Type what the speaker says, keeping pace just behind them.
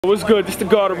What's good? This the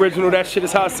God original. That shit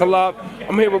is hot salab.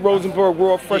 I'm here with Rosenberg. We're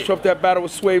all fresh off that battle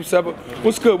with Swave Sevah.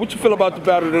 What's good? What you feel about the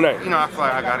battle tonight? You know, I feel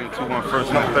like I got into 2-1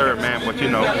 first and the third, man. But you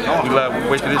know, we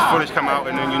wait till this footage come out,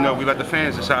 and then we let the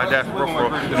fans decide that for real.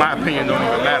 My opinion don't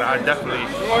even matter. I definitely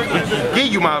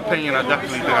give you my opinion. I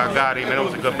definitely think I got him, and it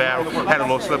was a good battle. Had a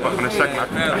little slip up in the second. I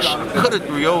could have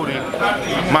 3-0'd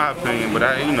him, my opinion, but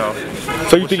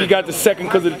So you think you got the second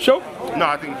because of the choke? No,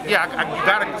 I think you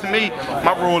gotta. To me,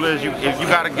 my rule is if you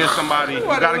gotta get somebody,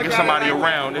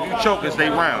 around. If you choke, it's they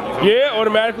round. Yeah,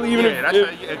 automatically, even if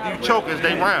you choke, it's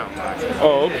they round.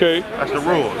 Oh, okay. That's the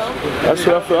rules. That's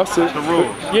what I feel. That's the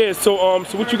rules. Yeah. So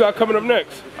what you got coming up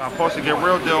next? I'm supposed to get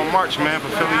Real Deal in March, man, for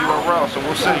Philly URL. So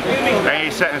we'll see. They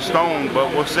ain't set in stone, but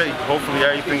we'll see. Hopefully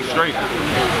everything's straight.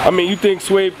 I mean, you think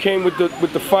Swave came with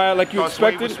the fire like you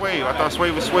expected? I thought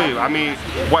Swave was Swave. I mean,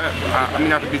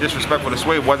 not to be disrespectful to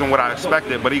Swave, wasn't what I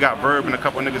expected, but he got Verb and a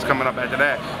couple niggas coming up after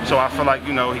that. So I feel like,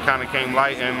 he kind of came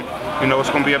light, and, it's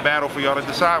going to be a battle for y'all to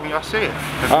decide when y'all see it.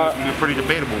 It's going to be pretty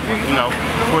debatable, but,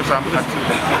 of course, I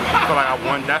feel like I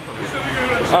won definitely.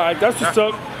 All right, that's what's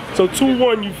up. So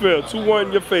 2-1 you feel,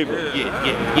 2-1 your favor. Yeah.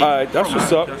 All right, that's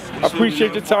what's up. I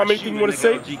appreciate your time. Anything you want to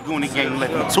say? Goonie gang let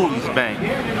the toolies bang.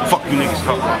 Fuck you niggas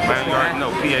talk about, man. You already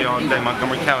know. PA all day,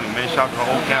 Montgomery County, man. Shout out to the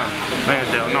whole county.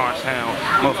 Lansdale, Norristown,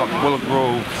 motherfucking Willow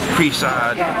Grove,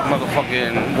 Creekside,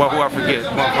 motherfucking, who I forget,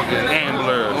 motherfucking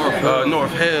Ambler,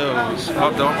 North Hills,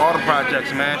 all the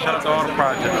projects, man. Shout out to all the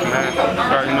projects, man. You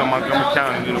already know Montgomery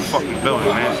County in the fucking building,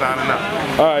 man. Signing out.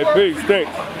 All right, peace.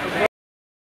 Thanks.